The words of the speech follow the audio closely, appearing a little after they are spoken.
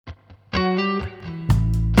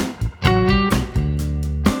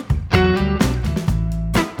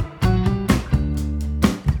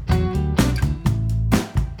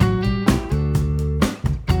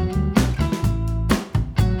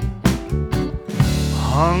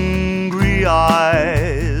Hungry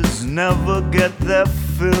eyes never get their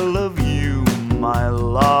fill of you, my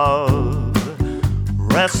love.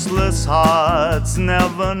 Restless hearts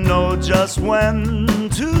never know just when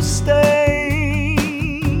to stay.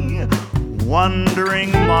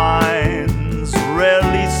 Wandering minds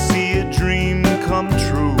rarely see a dream come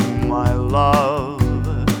true, my love.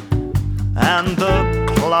 And the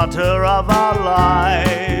clutter of our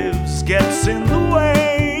lives gets in the way.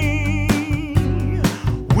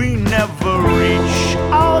 We never reach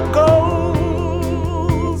our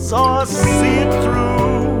goals or see it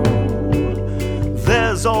through.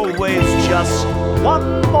 There's always just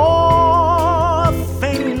one more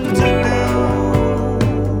thing to do.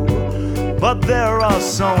 But there are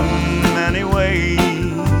so many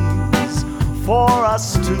ways for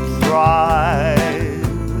us to thrive.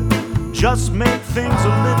 Just make things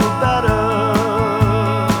a little better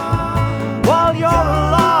while you're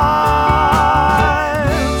alive.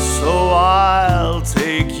 So I'll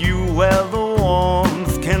take you where the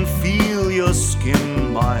warmth can feel your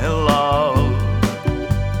skin, my love.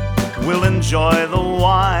 We'll enjoy the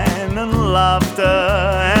wine and laughter,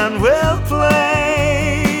 and we'll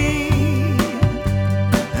play,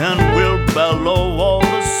 and we'll bellow all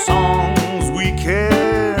the songs we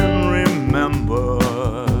can remember.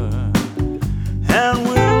 And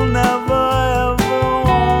we'll never ever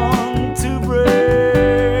want to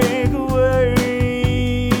break away.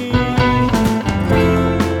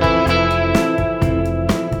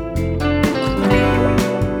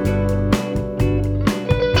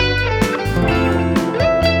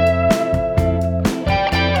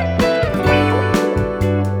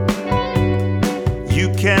 You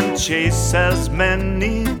can chase as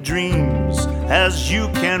many dreams as you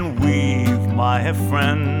can weave, my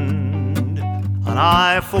friend. And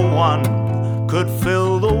I, for one, could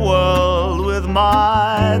fill the world with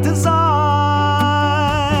my designs.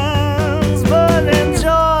 But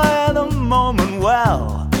enjoy the moment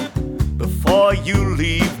well before you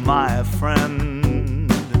leave, my friend.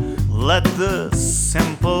 Let the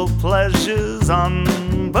simple pleasures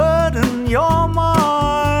unburden your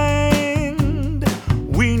mind.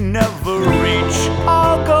 We never reach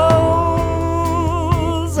our goals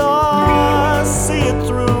or see it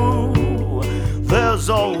through. There's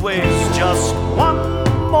always just one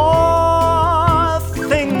more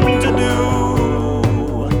thing to do.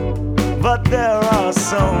 But there are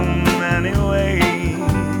so many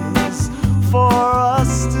ways for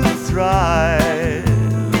us to thrive.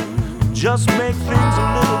 Just make things a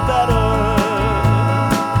little better